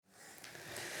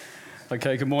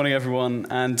Okay, good morning, everyone.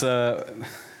 And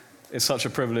it's such a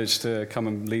privilege to come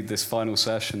and lead this final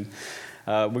session.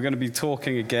 We're going to be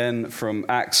talking again from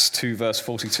Acts 2, verse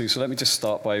 42. So let me just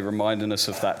start by reminding us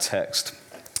of that text.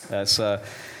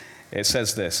 It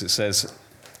says this. It says,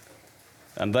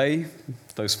 "And they,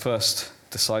 those first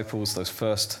disciples, that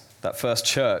first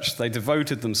church, they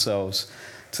devoted themselves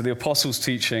to the apostles'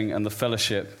 teaching and the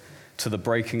fellowship, to the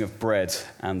breaking of bread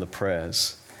and the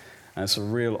prayers." And it's a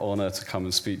real honor to come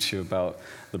and speak to you about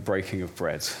the breaking of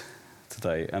bread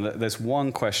today. And there's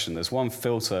one question, there's one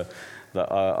filter that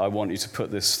I want you to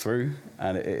put this through,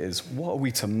 and it is, what are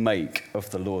we to make of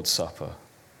the Lord's Supper?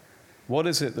 What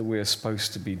is it that we're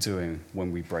supposed to be doing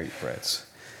when we break bread?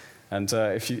 And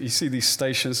if you see these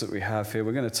stations that we have here,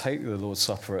 we're going to take the Lord's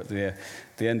Supper at the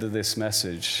end of this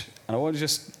message. And I want to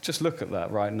just look at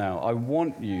that right now. I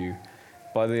want you,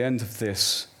 by the end of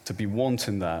this, to be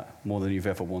wanting that more than you've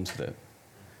ever wanted it.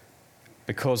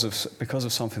 Because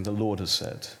of something the Lord has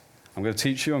said. I'm going to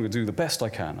teach you, I'm going to do the best I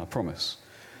can, I promise.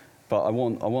 But I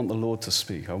want the Lord to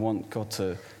speak. I want God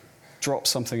to drop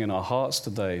something in our hearts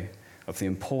today of the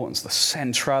importance, the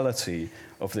centrality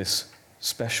of this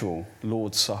special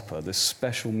Lord's Supper, this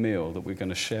special meal that we're going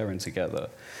to share in together.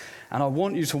 And I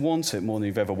want you to want it more than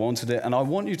you've ever wanted it, and I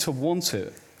want you to want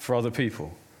it for other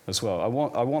people as well. I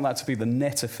want that to be the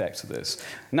net effect of this.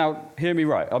 Now, hear me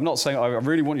right. I'm not saying I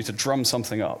really want you to drum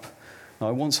something up. No,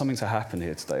 I want something to happen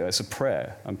here today. It's a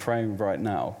prayer. I'm praying right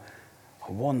now.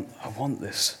 I want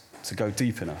this to go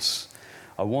deep in us.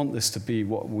 I want this to be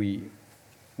what we,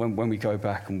 when we go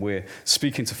back and we're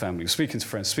speaking to family, speaking to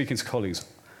friends, speaking to colleagues,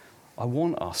 I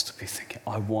want us to be thinking,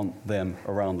 I want them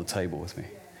around the table with me.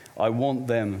 I want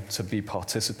them to be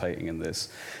participating in this.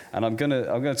 And I'm going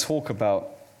to talk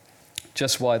about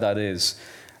just why that is.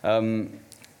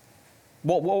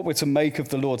 What we're to make of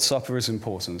the Lord's Supper is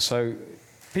important. So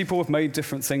people have made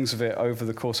different things of it over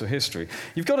the course of history.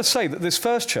 You've got to say that this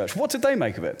first church, what did they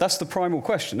make of it? That's the primal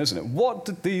question, isn't it? What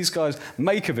did these guys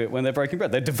make of it when they're breaking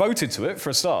bread? They're devoted to it for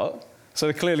a start. So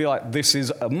they're clearly like, this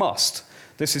is a must.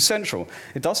 This is central.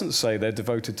 It doesn't say they're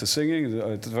devoted to singing,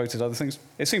 or devoted to other things.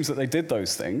 It seems that they did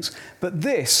those things. But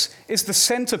this is the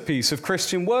centerpiece of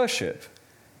Christian worship.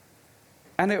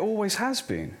 And it always has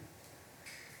been.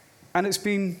 And it's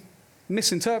been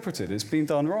misinterpreted. It's been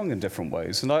done wrong in different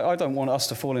ways. And I don't want us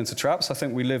to fall into traps. I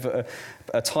think we live at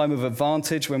a time of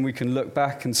advantage when we can look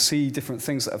back and see different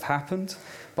things that have happened.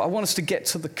 But I want us to get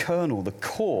to the kernel, the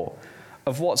core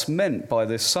of what's meant by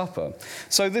this supper.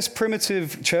 So this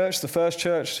primitive church, the first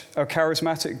church, a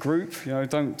charismatic group,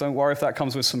 don't worry if that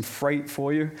comes with some freight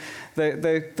for you. They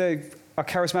are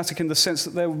charismatic in the sense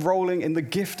that they're rolling in the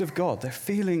gift of God. They're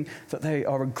feeling that they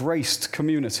are a graced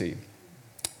community.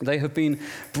 They have been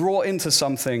brought into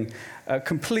something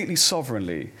completely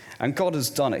sovereignly, and God has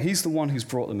done it. He's the one who's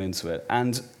brought them into it.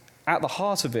 And at the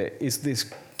heart of it is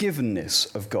this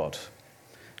givenness of God.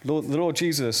 The Lord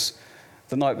Jesus,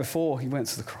 the night before he went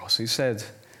to the cross, he said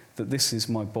that this is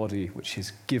my body which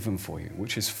is given for you,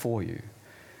 which is for you.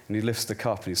 And he lifts the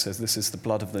cup and he says, this is the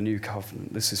blood of the new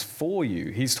covenant. This is for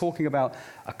you. He's talking about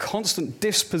a constant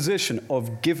disposition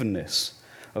of givenness,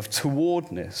 of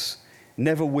towardness,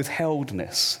 never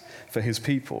withheldness for his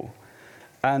people.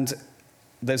 And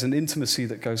there's an intimacy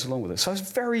that goes along with it. So it's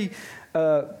very,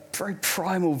 very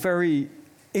primal, very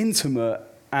intimate,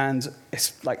 and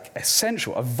it's like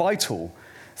essential, a vital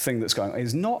thing that's going on.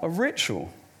 It's not a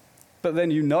ritual. But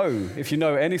then if you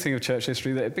know anything of church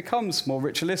history, that it becomes more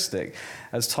ritualistic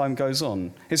as time goes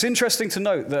on. It's interesting to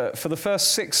note that for the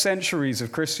first 6 centuries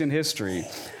of Christian history,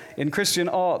 in Christian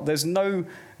art, there's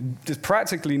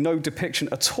practically no depiction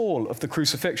at all of the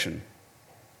crucifixion.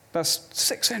 That's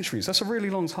 6 centuries. That's a really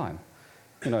long time.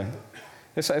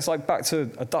 It's like back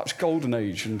to a Dutch golden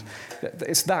age, and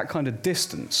it's that kind of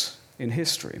distance in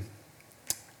history.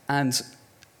 And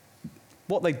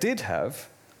what they did have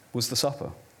was the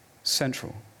supper.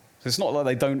 Central. So it's not like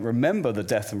they don't remember the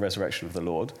death and resurrection of the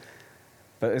Lord,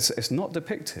 but it's not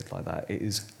depicted like that. It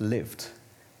is lived.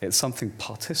 It's something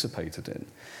participated in.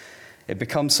 It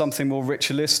becomes something more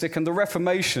ritualistic. And the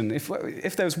Reformation,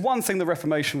 if there was one thing the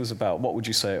Reformation was about, what would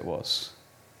you say it was?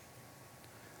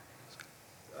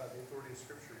 The authority of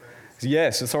Scripture.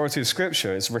 Yes, authority of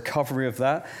Scripture. It's recovery of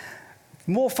that.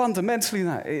 More fundamentally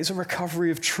than that, it's a recovery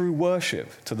of true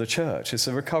worship to the church. It's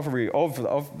a recovery of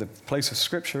the place of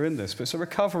Scripture in this, but it's a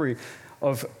recovery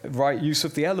of right use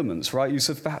of the elements, right use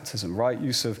of baptism, right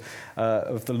use of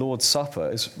the Lord's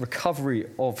Supper. It's recovery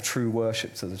of true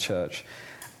worship to the church.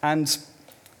 And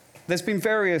there's been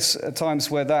various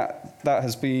times where that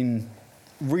has been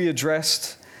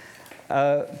readdressed,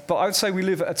 but I would say we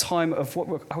live at a time of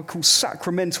what I would call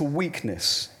sacramental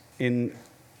weakness in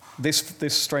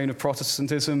this strain of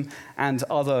Protestantism and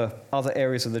other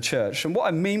areas of the church. And what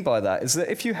I mean by that is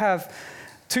that if you have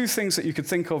two things that you could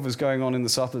think of as going on in the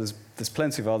supper, there's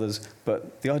plenty of others,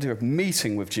 but the idea of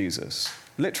meeting with Jesus,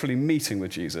 literally meeting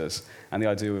with Jesus, and the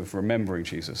idea of remembering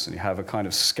Jesus, and you have a kind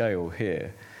of scale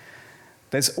here.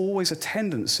 There's always a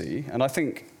tendency, and I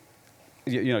think,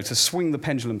 to swing the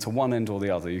pendulum to one end or the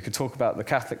other. You could talk about the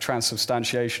Catholic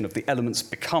transubstantiation of the elements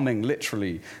becoming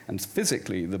literally and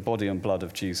physically the body and blood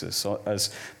of Jesus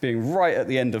as being right at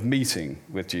the end of meeting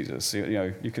with Jesus.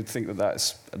 You could think that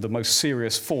that's the most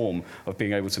serious form of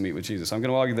being able to meet with Jesus. I'm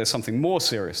going to argue there's something more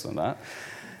serious than that.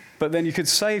 But then you could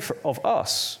say of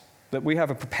us that we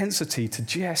have a propensity to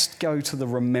just go to the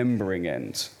remembering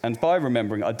end. And by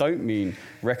remembering, I don't mean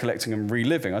recollecting and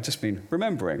reliving. I just mean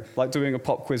remembering, like doing a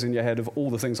pop quiz in your head of all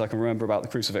the things I can remember about the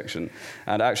crucifixion,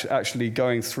 and actually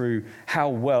going through how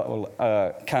well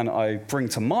can I bring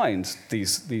to mind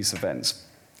these events.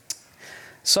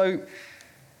 So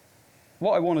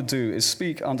what I want to do is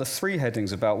speak under three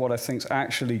headings about what I think is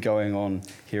actually going on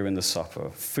here in the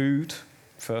supper. Food,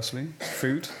 firstly,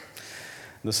 food.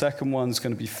 The second one's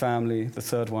going to be family. The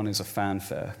third one is a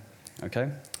fanfare.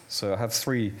 Okay? So I have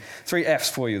three F's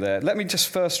for you there. Let me just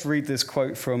first read this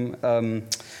quote from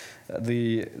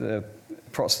the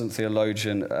Protestant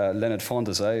theologian Leonard von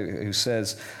der Zee, who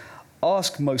says,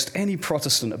 "Ask most any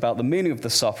Protestant about the meaning of the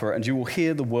supper, and you will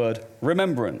hear the word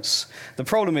remembrance. The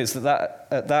problem is that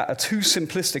a too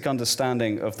simplistic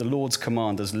understanding of the Lord's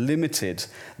command has limited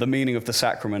the meaning of the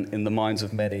sacrament in the minds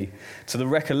of many to the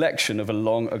recollection of a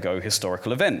long ago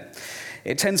historical event.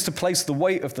 It tends to place the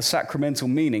weight of the sacramental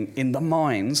meaning in the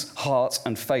minds, heart,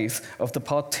 and faith of the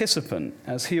participant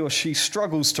as he or she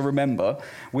struggles to remember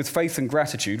with faith and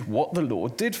gratitude what the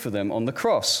Lord did for them on the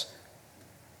cross.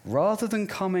 Rather than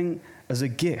coming as a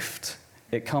gift,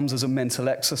 it comes as a mental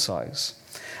exercise,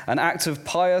 an act of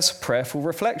pious, prayerful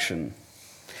reflection.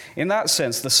 In that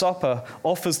sense, the supper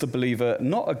offers the believer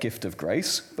not a gift of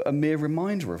grace, but a mere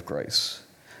reminder of grace,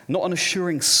 not an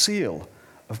assuring seal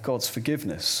of God's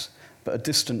forgiveness, but a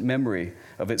distant memory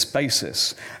of its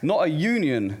basis, not a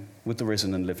union with the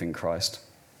risen and living Christ,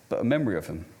 but a memory of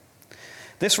him.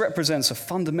 This represents a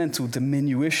fundamental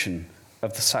diminution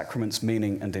of the sacrament's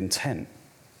meaning and intent."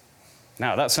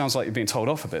 Now, that sounds like you're being told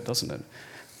off a bit, doesn't it?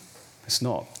 It's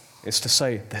not. It's to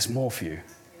say, there's more for you.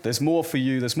 There's more for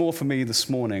you. There's more for me this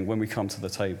morning when we come to the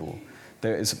table.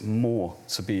 There is more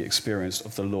to be experienced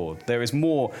of the Lord. There is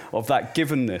more of that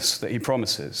givenness that he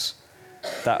promises,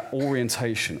 that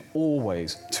orientation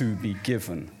always to be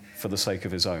given for the sake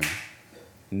of his own,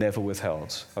 never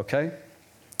withheld, okay?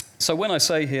 So when I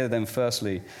say here then,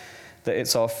 firstly, that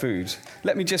it's our food,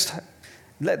 let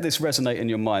this resonate in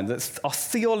your mind, that our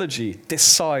theology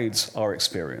decides our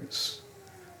experience.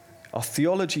 Our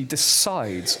theology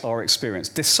decides our experience.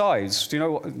 Decides, do you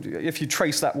know what, if you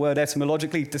trace that word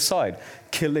etymologically, decide,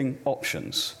 killing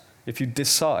options. If you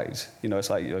decide, it's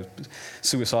like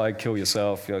suicide, kill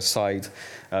yourself, side.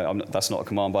 That's not a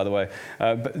command, by the way.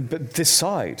 But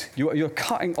decide. You're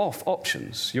cutting off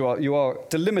options. You are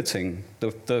delimiting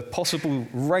the possible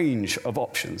range of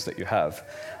options that you have.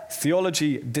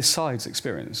 Theology decides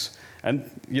experience. And,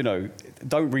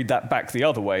 don't read that back the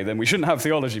other way, then we shouldn't have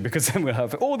theology because then we'll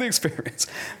have all the experience.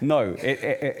 No,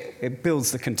 it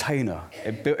builds the container.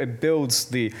 It builds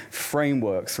the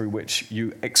framework through which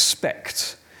you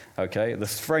expect, okay? The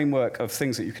framework of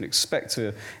things that you can expect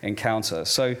to encounter.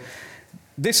 So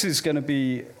this is going to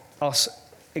be us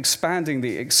expanding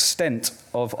the extent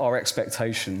of our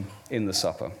expectation in the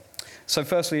supper. So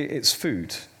firstly, it's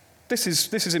food. This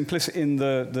is implicit in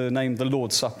the name, the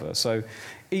Lord's Supper. So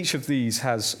each of these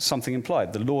has something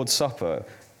implied. The Lord's Supper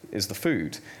is the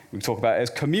food. We talk about it as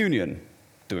communion,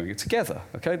 doing it together,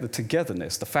 okay? The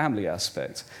togetherness, the family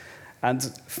aspect. And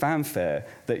fanfare,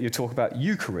 that you talk about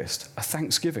Eucharist, a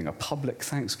thanksgiving, a public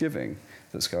thanksgiving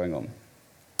that's going on.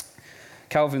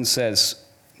 Calvin says,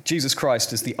 Jesus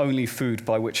Christ is the only food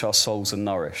by which our souls are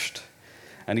nourished.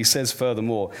 And he says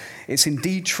furthermore, it's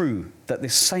indeed true that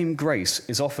this same grace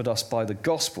is offered us by the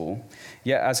gospel,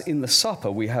 yet as in the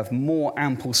supper we have more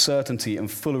ample certainty and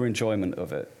fuller enjoyment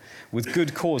of it. With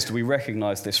good cause do we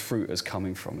recognize this fruit as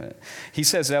coming from it. He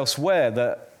says elsewhere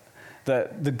that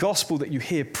the gospel that you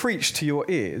hear preached to your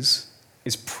ears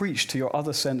is preached to your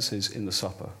other senses in the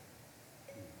supper.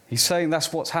 He's saying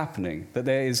that's what's happening, that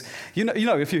there is,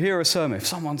 if you hear a sermon, if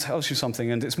someone tells you something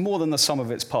and it's more than the sum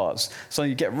of its parts, so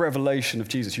you get revelation of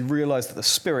Jesus, you realize that the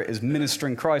Spirit is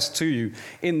ministering Christ to you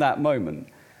in that moment.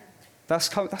 That's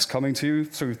coming to you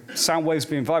through sound waves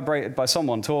being vibrated by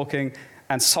someone talking,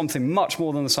 and something much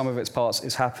more than the sum of its parts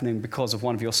is happening because of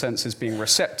one of your senses being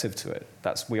receptive to it.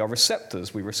 We are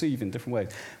receptors. We receive in different ways.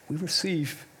 We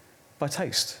receive by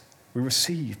taste. We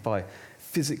receive by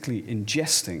physically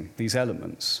ingesting these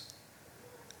elements.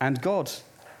 And God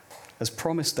has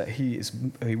promised that he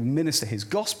will minister his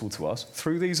gospel to us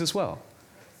through these as well.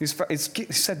 He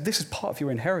said this is part of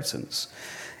your inheritance.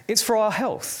 It's for our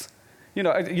health. You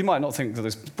know, you might not think that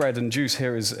this bread and juice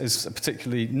here is a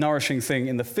particularly nourishing thing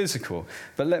in the physical,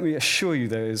 but let me assure you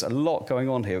there is a lot going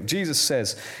on here. Jesus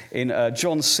says in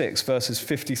John 6, verses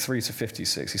 53 to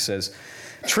 56, he says,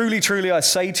 "Truly, truly, I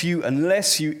say to you,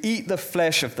 unless you eat the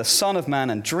flesh of the Son of Man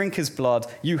and drink his blood,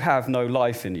 you have no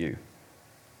life in you.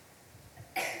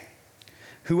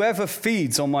 Whoever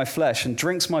feeds on my flesh and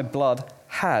drinks my blood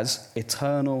has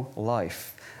eternal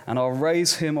life, and I'll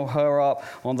raise him or her up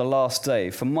on the last day.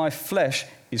 For my flesh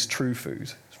is true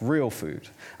food, it's real food,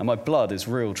 and my blood is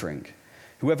real drink.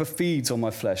 Whoever feeds on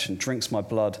my flesh and drinks my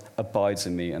blood abides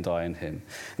in me and I in him."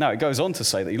 Now, it goes on to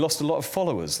say that he lost a lot of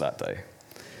followers that day.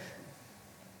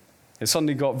 It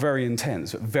suddenly got very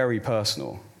intense, but very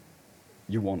personal.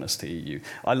 You want us to eat you.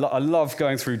 I love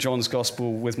going through John's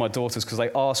gospel with my daughters because they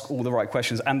ask all the right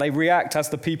questions and they react as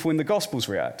the people in the gospels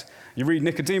react. You read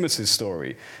Nicodemus'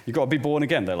 story. You've got to be born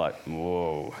again. They're like,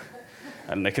 whoa.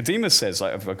 And Nicodemus says,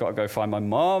 like, I've got to go find my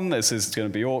mom. This is going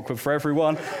to be awkward for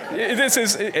everyone. This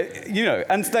is, you know,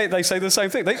 and they say the same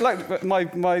thing.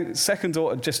 My second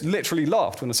daughter just literally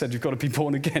laughed when I said, you've got to be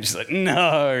born again. She's like,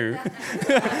 no,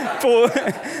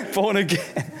 born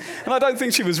again. And I don't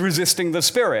think she was resisting the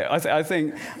Spirit. I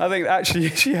think actually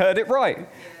she heard it right.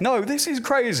 No, this is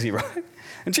crazy, right?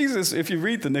 And Jesus, if you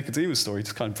read the Nicodemus story,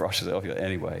 just kind of brushes it off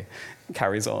anyway,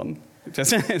 carries on.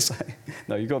 It's like,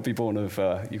 no, you've got to be born of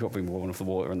the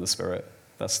water and the Spirit.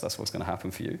 That's what's going to happen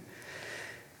for you.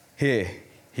 Here,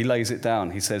 he lays it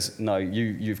down. He says, no,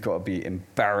 you've got to be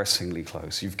embarrassingly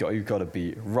close. You've got to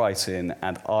be right in,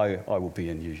 and I will be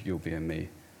in you. You'll be in me.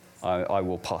 I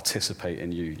will participate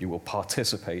in you. You will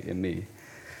participate in me.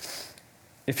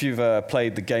 If you've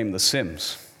played the game The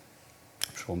Sims,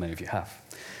 I'm sure many of you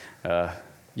have,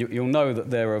 you'll know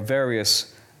that there are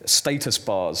various status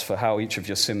bars for how each of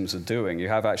your Sims are doing. You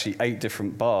have actually 8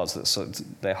 different bars. That's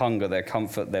their hunger, their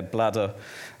comfort, their bladder,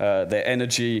 their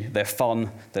energy, their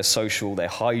fun, their social, their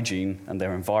hygiene, and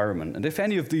their environment. And if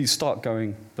any of these start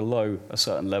going below a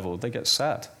certain level, they get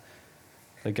sad.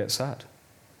 They get sad.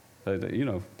 You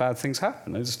know, bad things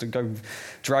happen. They just go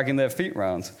dragging their feet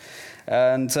around.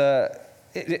 And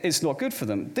it's not good for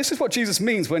them. This is what Jesus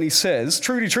means when he says,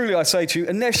 "Truly, truly, I say to you,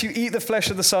 unless you eat the flesh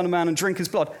of the Son of Man and drink his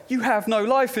blood, you have no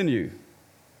life in you."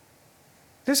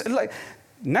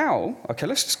 Now, okay,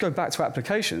 let's just go back to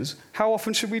applications. How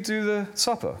often should we do the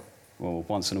supper? Well,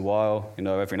 once in a while, you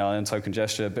know, every now and then, token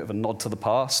gesture, a bit of a nod to the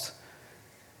past.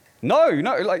 No,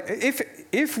 like,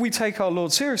 if we take our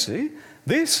Lord seriously,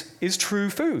 this is true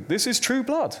food. This is true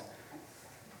blood.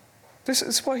 This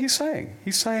is what he's saying.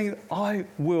 He's saying, I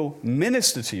will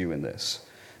minister to you in this.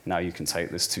 Now, you can take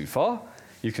this too far.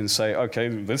 You can say, okay,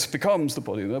 this becomes the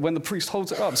body. When the priest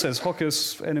holds it up, says,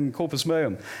 "Hocus enim corpus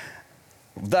meum."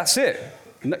 That's it.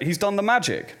 He's done the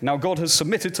magic. Now, God has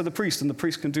submitted to the priest, and the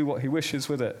priest can do what he wishes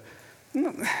with it.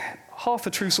 Half a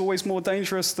truth's always more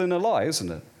dangerous than a lie,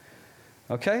 isn't it?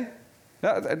 Okay?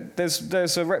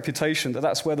 There's a reputation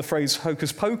that's where the phrase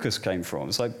hocus pocus came from.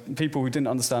 It's like people who didn't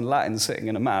understand Latin sitting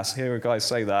in a mass hear a guy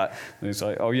say that, and he's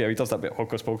like, oh yeah, he does that bit,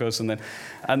 hocus pocus, and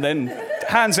then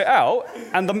hands it out,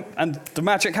 and the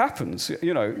magic happens,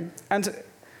 you know. And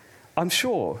I'm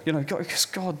sure, you know, because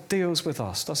God deals with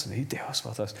us, doesn't he? He deals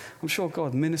with us. I'm sure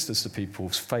God ministers to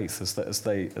people's faith as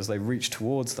they reach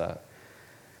towards that.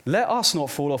 Let us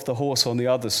not fall off the horse on the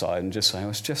other side and just say, oh,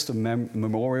 it's just a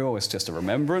memorial, it's just a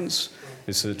remembrance,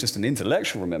 it's just an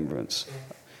intellectual remembrance.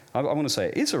 I want to say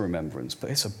it is a remembrance, but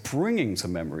it's a bringing to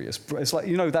memory. It's like,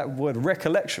 you know, that word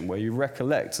recollection, where you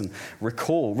recollect and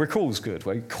recall. Recall's good,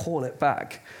 where you call it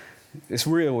back. It's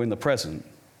real in the present.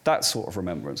 That sort of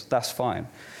remembrance, that's fine.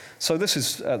 So this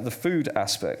is the food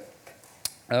aspect.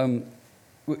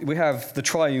 We have the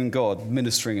triune God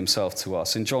ministering himself to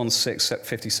us. In John 6,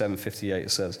 57, 58,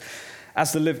 it says,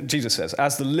 Jesus says,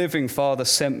 "As the living Father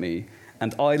sent me,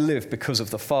 and I live because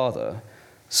of the Father,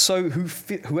 so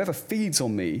whoever feeds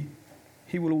on me,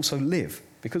 he will also live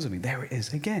because of me." There it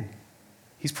is again.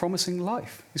 He's promising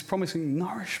life. He's promising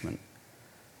nourishment.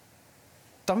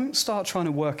 Don't start trying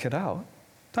to work it out.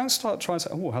 Don't start trying to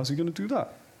say, oh, how's he going to do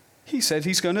that? He said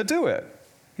he's going to do it.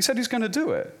 He said he's going to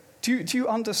do it. Do you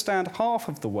understand half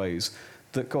of the ways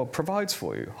that God provides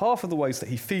for you? Half of the ways that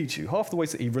he feeds you? Half of the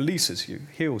ways that he releases you,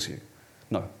 heals you?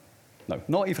 No,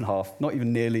 not even half, not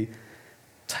even nearly.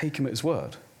 Take him at his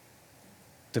word.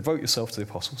 Devote yourself to the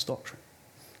apostles' doctrine.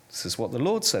 This is what the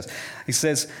Lord says. He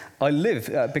says, I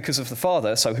live because of the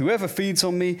Father, so whoever feeds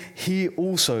on me, he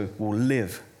also will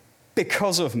live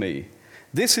because of me.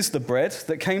 This is the bread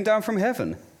that came down from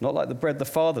heaven, not like the bread the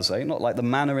fathers ate, not like the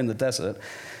manna in the desert.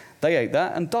 They ate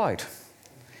that and died.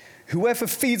 Whoever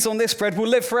feeds on this bread will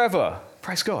live forever.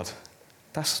 Praise God.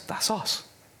 That's us.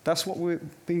 That's what we're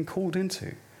being called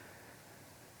into.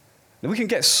 Now we can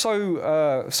get some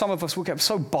of us will get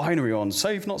so binary on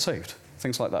saved, not saved,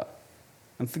 things like that.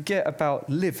 And forget about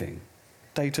living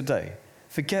day to day.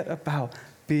 Forget about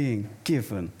being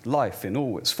given life in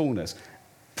all its fullness,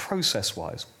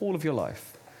 process-wise, all of your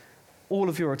life, all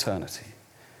of your eternity.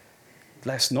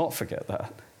 Let's not forget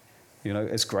that.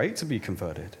 It's great to be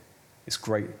converted. It's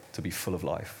great to be full of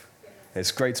life.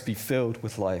 It's great to be filled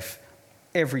with life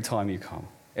every time you come.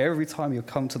 Every time you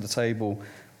come to the table,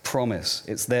 promise,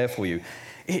 it's there for you.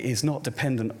 It is not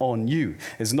dependent on you.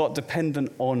 It's not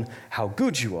dependent on how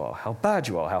good you are, how bad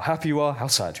you are, how happy you are, how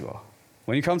sad you are.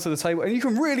 When you come to the table, and you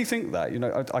can really think that,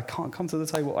 I can't come to the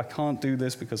table, I can't do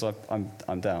this because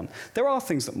I'm down. There are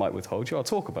things that might withhold you. I'll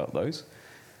talk about those.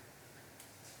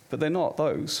 But they're not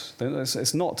those.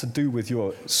 It's not to do with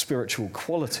your spiritual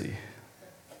quality.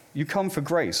 You come for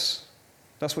grace.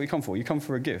 That's what you come for. You come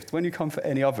for a gift. When you come for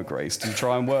any other grace, do you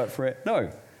try and work for it?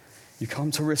 No. You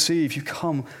come to receive. You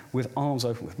come with arms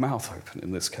open, with mouth open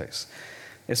in this case.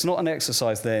 It's not an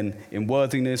exercise then in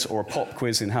worthiness or a pop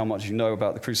quiz in how much you know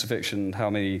about the crucifixion, how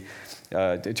many...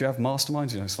 did you have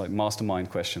masterminds? It's like mastermind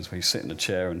questions where you sit in a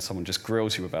chair and someone just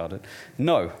grills you about it.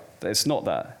 No, it's not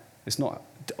that. It's not,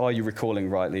 are you recalling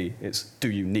rightly? It's, do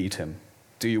you need him?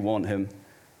 Do you want him?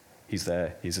 He's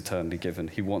there. He's eternally given.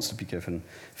 He wants to be given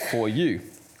for you.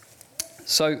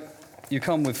 So you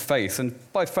come with faith, and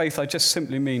by faith I just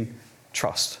simply mean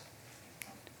trust.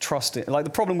 Trust it. Like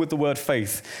the problem with the word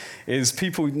faith is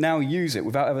people now use it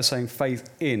without ever saying faith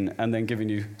in and then giving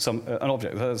you an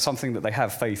object, something that they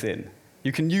have faith in.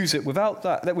 You can use it without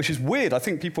that, which is weird. I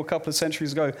think people a couple of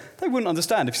centuries ago, they wouldn't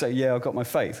understand if you say, yeah, I've got my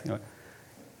faith.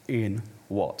 In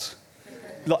what?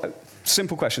 Like,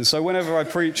 simple question. So whenever I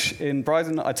preach in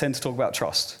Brighton, I tend to talk about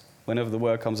trust whenever the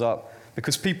word comes up,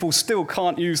 because people still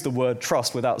can't use the word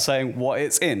trust without saying what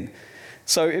it's in.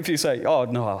 So if you say, oh,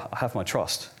 no, I have my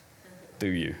trust, do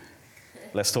you?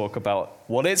 Let's talk about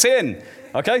what it's in,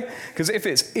 okay? Because if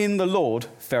it's in the Lord,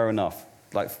 fair enough.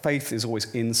 Like faith is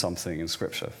always in something in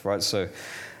Scripture, right? So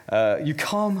you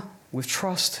come with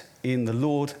trust in the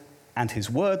Lord and his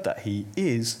word that he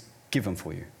is given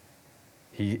for you.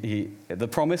 The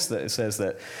promise that it says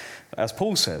that, as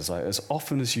Paul says, like, as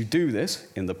often as you do this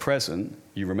in the present,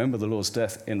 you remember the Lord's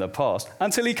death in the past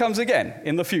until he comes again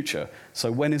in the future.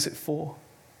 So when is it for?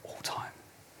 All time.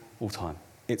 All time.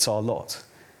 It's our lot.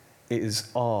 It is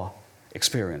our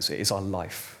experience. It is our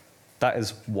life. That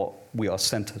is what we are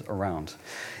centered around.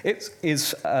 It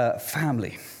is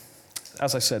family.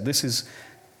 As I said, this is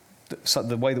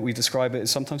the way that we describe it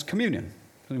is sometimes communion.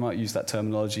 You might use that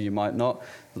terminology, you might not.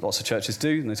 Lots of churches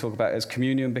do, and they talk about it as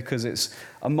communion because it's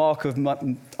a mark of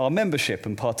our membership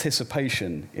and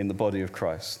participation in the body of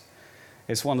Christ.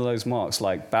 It's one of those marks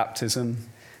like baptism,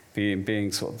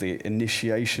 being sort of the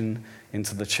initiation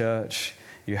into the church.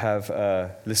 You have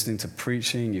listening to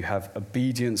preaching. You have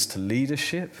obedience to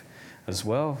leadership as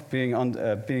well, being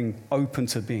open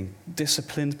to being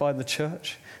disciplined by the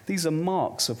church. These are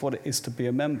marks of what it is to be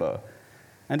a member.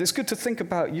 And it's good to think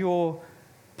about your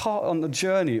part on the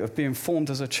journey of being formed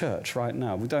as a church right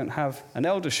now. We don't have an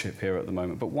eldership here at the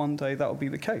moment, but one day that will be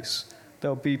the case.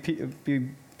 There'll be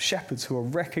shepherds who are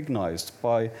recognized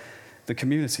by the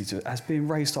community as being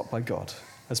raised up by God,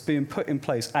 as being put in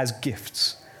place as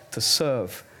gifts to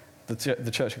serve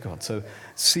the church of God, to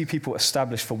see people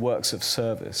established for works of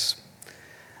service.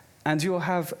 And you'll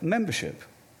have membership.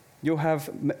 You'll have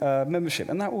membership,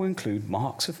 and that will include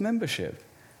marks of membership.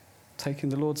 Taking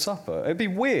the Lord's Supper. It'd be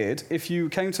weird if you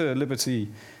came to Liberty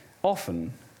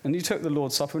often and you took the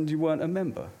Lord's Supper and you weren't a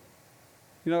member.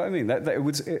 You know what I mean?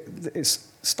 It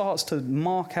starts to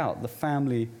mark out the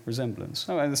family resemblance.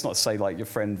 Oh, and it's not to say like your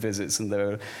friend visits and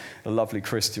they're a lovely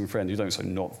Christian friend. You don't say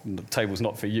the table's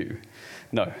not for you.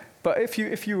 No. But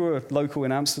if you were local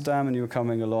in Amsterdam and you were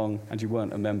coming along and you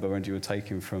weren't a member and you were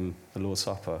taking from the Lord's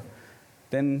Supper,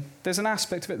 then there's an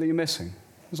aspect of it that you're missing.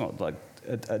 It's not like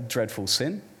a dreadful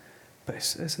sin, but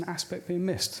there's an aspect being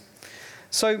missed.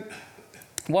 So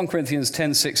 1 Corinthians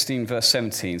 10:16 verse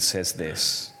 17 says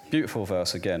this. Beautiful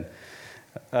verse again.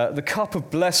 The cup of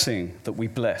blessing that we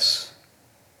bless.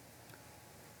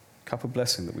 Cup of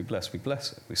blessing that we bless. We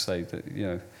bless it. We say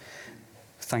that,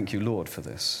 thank you, Lord, for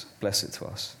this. Bless it to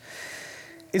us.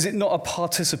 Is it not a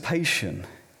participation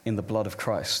in the blood of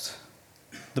Christ?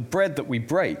 the bread that we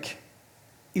break,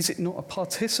 is it not a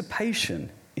participation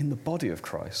in the body of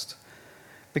Christ?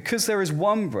 Because there is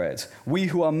one bread, we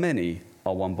who are many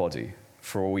are one body,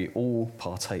 for we all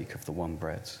partake of the one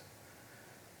bread.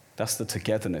 That's the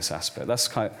togetherness aspect. That's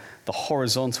kind of the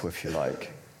horizontal, if you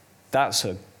like. That's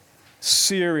a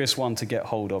serious one to get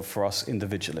hold of for us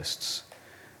individualists,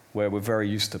 where we're very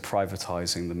used to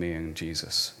privatizing the me and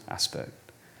Jesus aspect.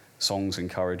 Songs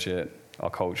encourage it. Our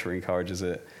culture encourages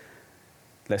it.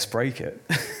 Let's break it.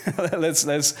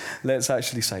 let's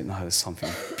actually say, no, there's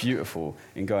something beautiful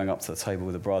in going up to the table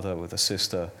with a brother, with a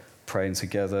sister, praying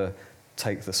together,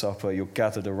 take the supper. You're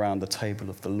gathered around the table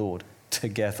of the Lord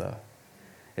together.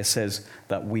 It says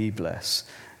that we bless.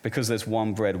 Because there's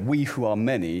one bread, we who are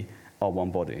many are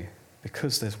one body.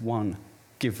 Because there's one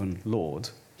given Lord,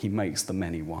 he makes the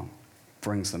many one,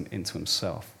 brings them into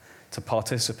himself to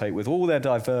participate with all their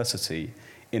diversity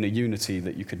in a unity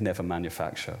that you could never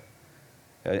manufacture,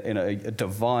 in a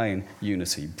divine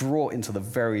unity brought into the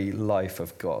very life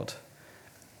of God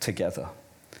together.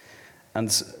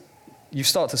 And you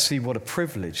start to see what a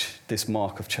privilege this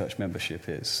mark of church membership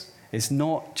is. It's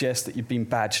not just that you've been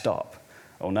badged up,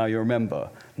 oh, now you're a member.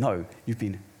 No, you've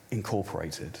been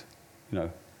incorporated,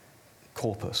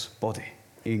 corpus, body,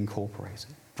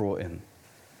 incorporated, brought in,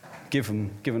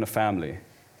 given a family.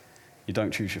 You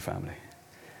don't choose your family,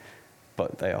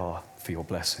 but they are for your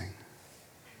blessing.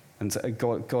 And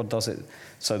God does it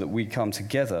so that we come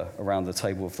together around the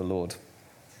table of the Lord.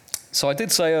 So I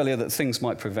did say earlier that things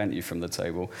might prevent you from the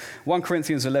table. 1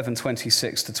 Corinthians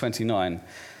 11:26-29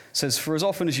 says, "For as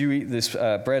often as you eat this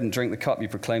bread and drink the cup, you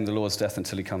proclaim the Lord's death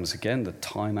until he comes again," the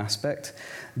time aspect.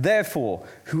 "Therefore,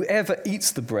 whoever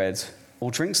eats the bread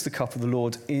or drinks the cup of the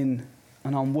Lord in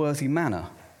an unworthy manner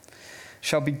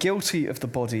shall be guilty of the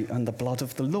body and the blood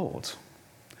of the Lord.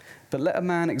 But let a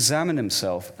man examine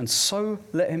himself, and so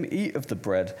let him eat of the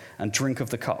bread and drink of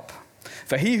the cup.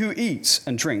 For he who eats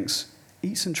and drinks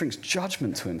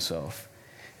judgment to himself,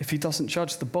 if he doesn't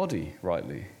judge the body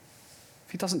rightly,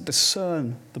 if he doesn't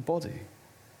discern the body."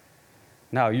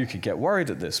 Now, you could get worried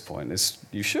at this point.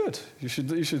 You should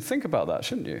think about that,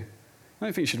 shouldn't you? I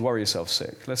don't think you should worry yourself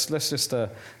sick. Let's just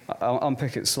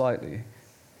unpick it slightly.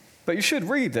 But you should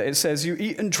read that it says you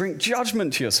eat and drink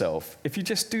judgment to yourself if you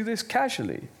just do this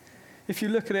casually. If you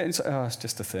look at it and say, oh, it's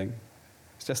just a thing.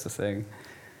 It's just a thing.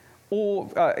 Or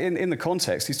in the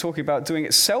context, he's talking about doing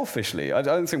it selfishly. I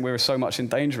don't think we're so much in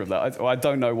danger of that. I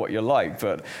don't know what you're like,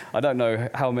 but I don't know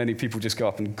how many people just go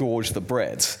up and gorge the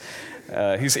bread.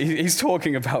 He's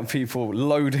talking about people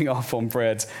loading up on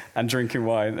bread and drinking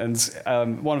wine.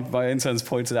 And one of my interns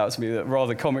pointed out to me that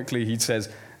rather comically he says,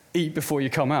 eat before you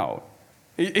come out.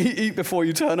 Eat before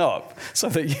you turn up, so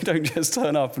that you don't just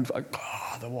turn up and like,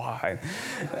 the wine.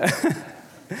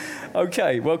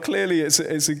 Okay, well, clearly it's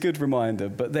a good reminder,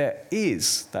 but there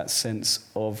is that sense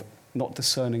of not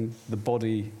discerning the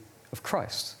body of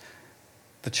Christ,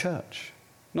 the church.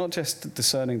 Not just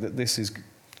discerning that this is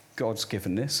God's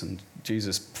givenness and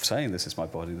Jesus saying this is my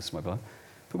body, this is my blood,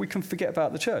 but we can forget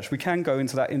about the church. We can go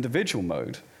into that individual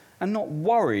mode and not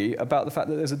worry about the fact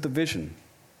that there's a division.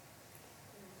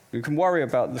 You can worry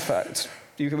about the fact,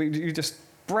 you just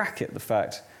bracket the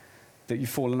fact that you've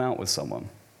fallen out with someone,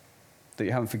 that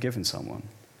you haven't forgiven someone,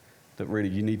 that really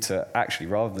you need to actually,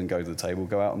 rather than go to the table,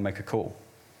 go out and make a call.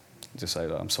 Just say,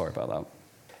 I'm sorry about that.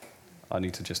 I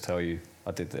need to just tell you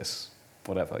I did this,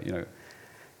 whatever.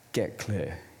 Get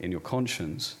clear in your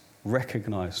conscience,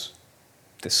 recognize,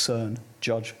 discern,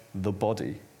 judge the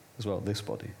body as well, this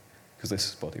body, because this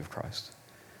is the body of Christ.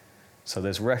 So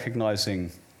there's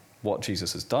recognizing what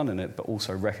Jesus has done in it, but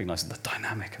also recognizing the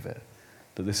dynamic of it,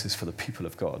 that this is for the people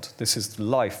of God. This is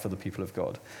life for the people of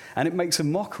God. And it makes a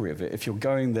mockery of it if you're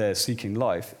going there seeking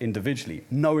life individually,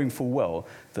 knowing full well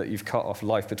that you've cut off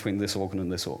life between this organ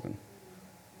and this organ,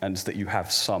 and that you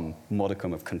have some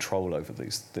modicum of control over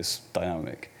this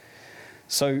dynamic.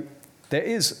 So there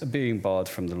is a being barred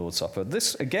from the Lord's Supper.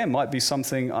 This, again, might be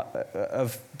something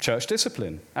of church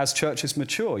discipline. As churches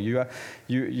mature, you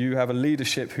have a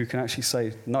leadership who can actually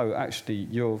say, no, actually,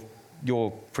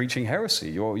 you're preaching heresy.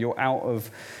 You're out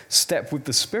of step with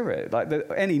the Spirit. Like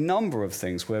any number of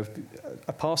things where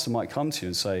a pastor might come to you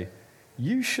and say,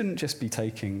 you shouldn't just be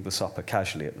taking the supper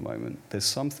casually at the moment. There's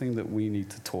something that we need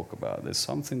to talk about. There's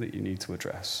something that you need to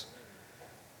address.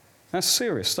 That's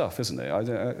serious stuff, isn't it? I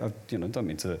don't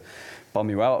mean to bum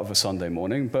you out of a Sunday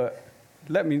morning, but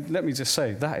let me just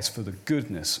say that is for the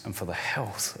goodness and for the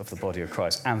health of the body of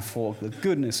Christ and for the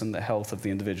goodness and the health of the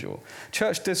individual.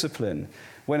 Church discipline,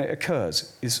 when it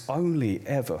occurs, is only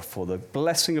ever for the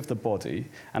blessing of the body.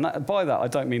 And by that, I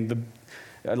don't mean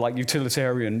like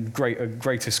utilitarian,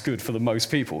 greatest good for the most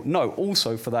people. No,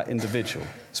 also for that individual.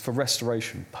 It's for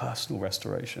restoration, personal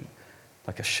restoration,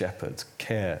 like a shepherd,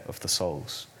 care of the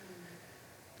souls.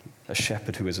 A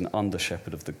shepherd who is an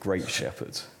under-shepherd of the great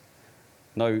shepherd.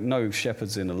 No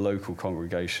shepherds in a local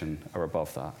congregation are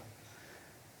above that.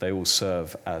 They all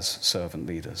serve as servant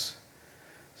leaders.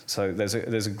 So there's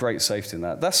a great safety in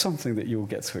that. That's something that you'll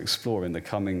get to explore in the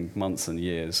coming months and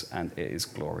years, and it is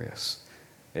glorious.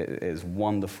 It is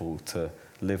wonderful to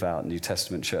live out New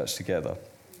Testament church together.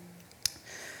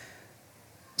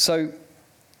 So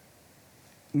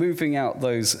moving out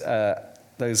those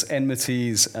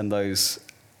enmities and those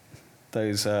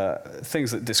things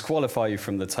that disqualify you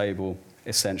from the table,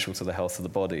 essential to the health of the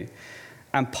body.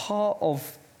 And part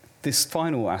of this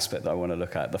final aspect that I want to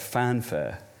look at, the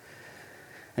fanfare.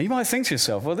 And you might think to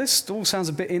yourself, well, this all sounds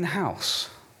a bit in-house.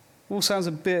 All sounds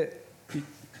a bit,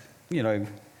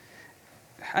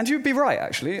 and you'd be right,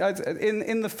 actually.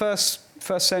 In the first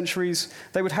centuries,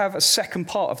 they would have a second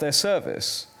part of their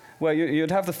service, where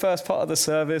you'd have the first part of the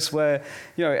service where,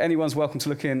 anyone's welcome to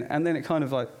look in, and then it kind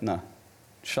of like, no,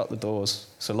 shut the doors,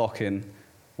 it's a lock-in,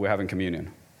 we're having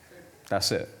communion.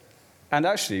 That's it. And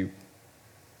actually,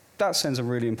 that sends a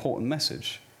really important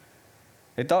message.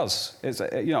 It does.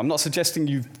 I'm not suggesting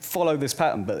you follow this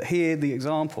pattern, but hear the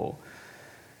example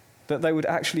that they would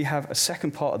actually have a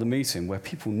second part of the meeting where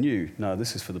people knew, no,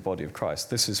 this is for the body of Christ.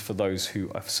 This is for those who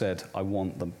have said, I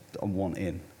want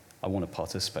in. I want to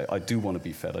participate. I do want to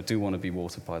be fed. I do want to be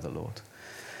watered by the Lord.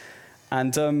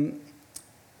 And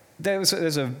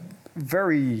there's a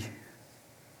very,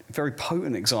 very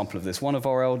potent example of this. One of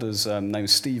our elders named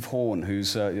Steve Horn,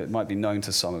 who's might be known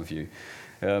to some of you,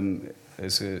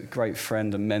 is a great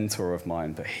friend and mentor of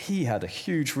mine, but he had a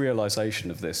huge realization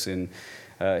of this in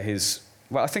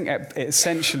I think it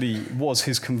essentially was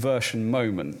his conversion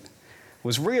moment,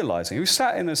 was realizing. He was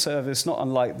sat in a service not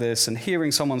unlike this and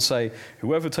hearing someone say,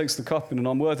 whoever takes the cup in an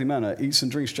unworthy manner eats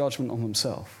and drinks judgment on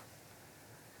himself.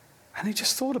 And he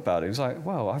just thought about it. He was like,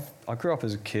 well, I grew up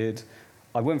as a kid.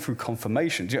 I went through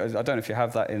confirmation. I don't know if you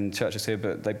have that in churches here,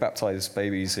 but they baptize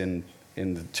babies in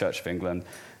the Church of England,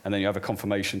 and then you have a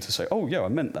confirmation to say, oh, yeah, I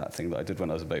meant that thing that I did when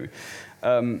I was a baby.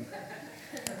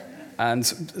 And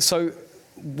so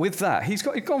with that, he's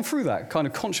gone through that kind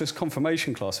of conscious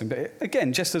confirmation class thing, but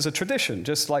again, just as a tradition,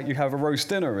 just like you have a roast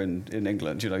dinner in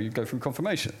England, you go through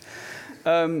confirmation.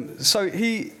 So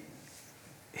he'd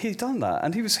done that,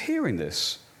 and he was hearing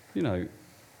this,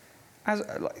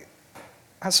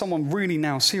 as someone really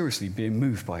now seriously being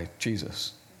moved by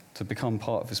Jesus to become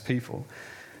part of his people.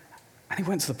 And he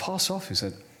went to the pastor's office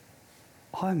and said,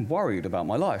 I'm worried about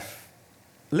my life.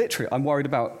 Literally, I'm worried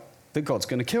about that God's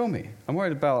going to kill me. I'm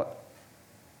worried about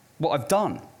what I've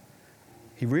done.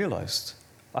 He realized,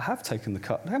 I have taken the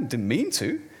cup. I didn't mean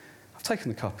to. I've taken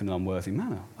the cup in an unworthy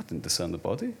manner. I didn't discern the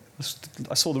body.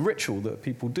 I saw the ritual that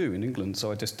people do in England,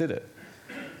 so I just did it.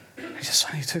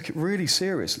 He took it really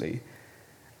seriously.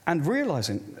 And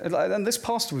realizing, and this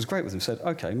pastor was great with him, said,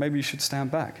 okay, maybe you should stand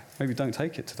back. Maybe don't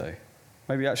take it today.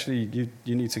 Maybe actually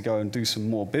you need to go and do some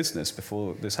more business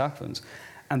before this happens.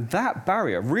 And that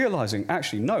barrier, realizing,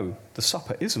 actually, no, the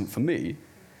supper isn't for me,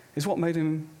 is what made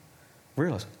him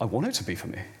realize, I want it to be for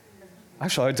me.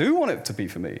 Actually, I do want it to be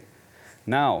for me.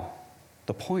 Now,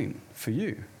 the point for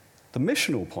you, the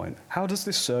missional point, how does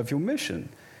this serve your mission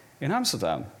in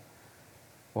Amsterdam?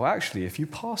 Well, actually, if you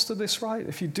pastor this right,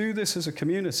 if you do this as a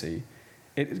community,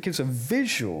 it gives a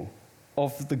visual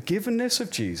of the givenness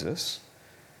of Jesus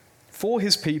for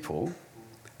his people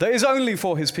that is only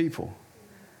for his people.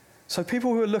 So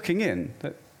people who are looking in,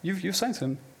 that you're saying to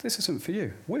them, this isn't for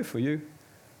you, we're for you.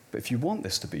 But if you want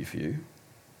this to be for you,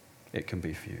 it can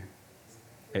be for you.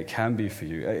 It can be for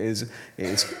you. It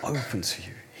is open to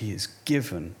you. He is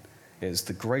given. It is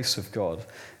the grace of God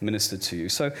ministered to you.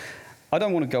 So I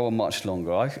don't want to go on much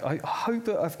longer. I hope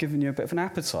that I've given you a bit of an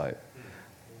appetite.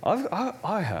 I've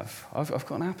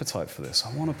got an appetite for this.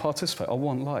 I want to participate. I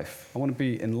want life. I want to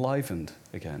be enlivened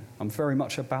again. I'm very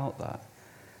much about that.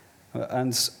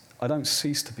 And I don't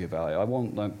cease to be about it. I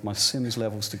want my sins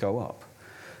levels to go up.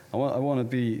 I want to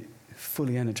be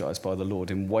fully energized by the Lord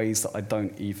in ways that I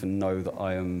don't even know that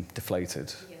I am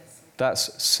deflated. Yes.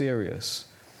 That's serious.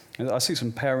 And I see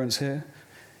some parents here.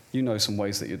 You know some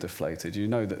ways that you're deflated. You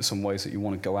know that some ways that you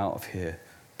want to go out of here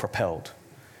propelled.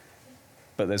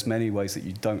 But there's many ways that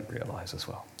you don't realize as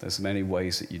well. There's many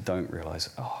ways that you don't realize,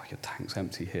 oh, your tank's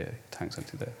empty here, your tank's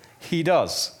empty there. He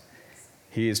does.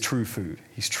 He is true food.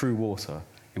 He's true water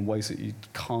in ways that you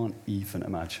can't even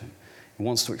imagine. He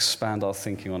wants to expand our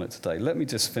thinking on it today. Let me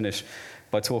just finish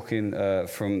by talking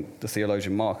from the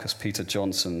theologian Marcus Peter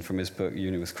Johnson from his book,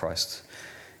 Uni with Christ.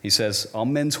 He says, our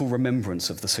mental remembrance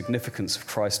of the significance of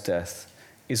Christ's death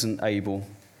isn't able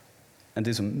and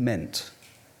isn't meant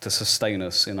to sustain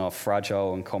us in our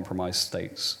fragile and compromised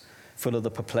states, full of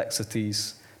the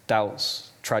perplexities,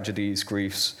 doubts, tragedies,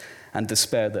 griefs, and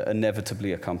despair that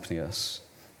inevitably accompany us.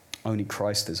 Only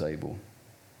Christ is able,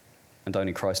 and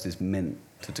only Christ is meant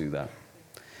to do that.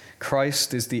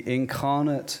 Christ is the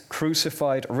incarnate,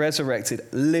 crucified, resurrected,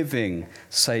 living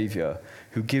Savior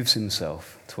who gives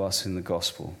himself to us in the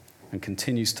gospel and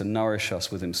continues to nourish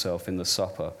us with himself in the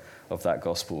supper of that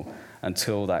gospel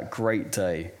until that great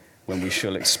day when we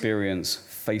shall experience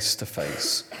face to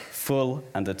face full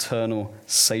and eternal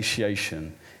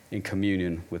satiation in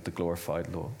communion with the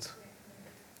glorified Lord.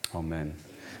 Amen.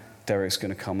 Derek's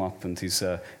going to come up and he's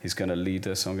going to lead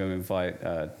us. I'm going to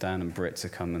invite Dan and Britt to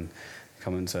come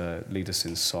and lead us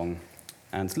in song.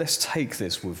 And let's take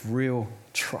this with real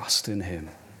trust in him.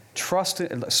 Trust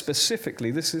it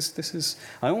specifically. This is.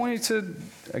 I don't want you to.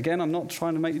 Again, I'm not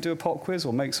trying to make you do a pop quiz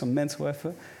or make some mental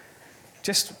effort.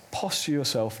 Just posture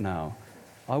yourself now.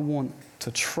 I want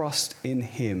to trust in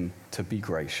him to be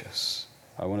gracious.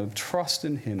 I want to trust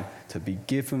in him to be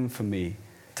given for me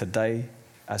today,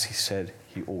 as he said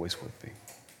he always would be.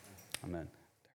 Amen.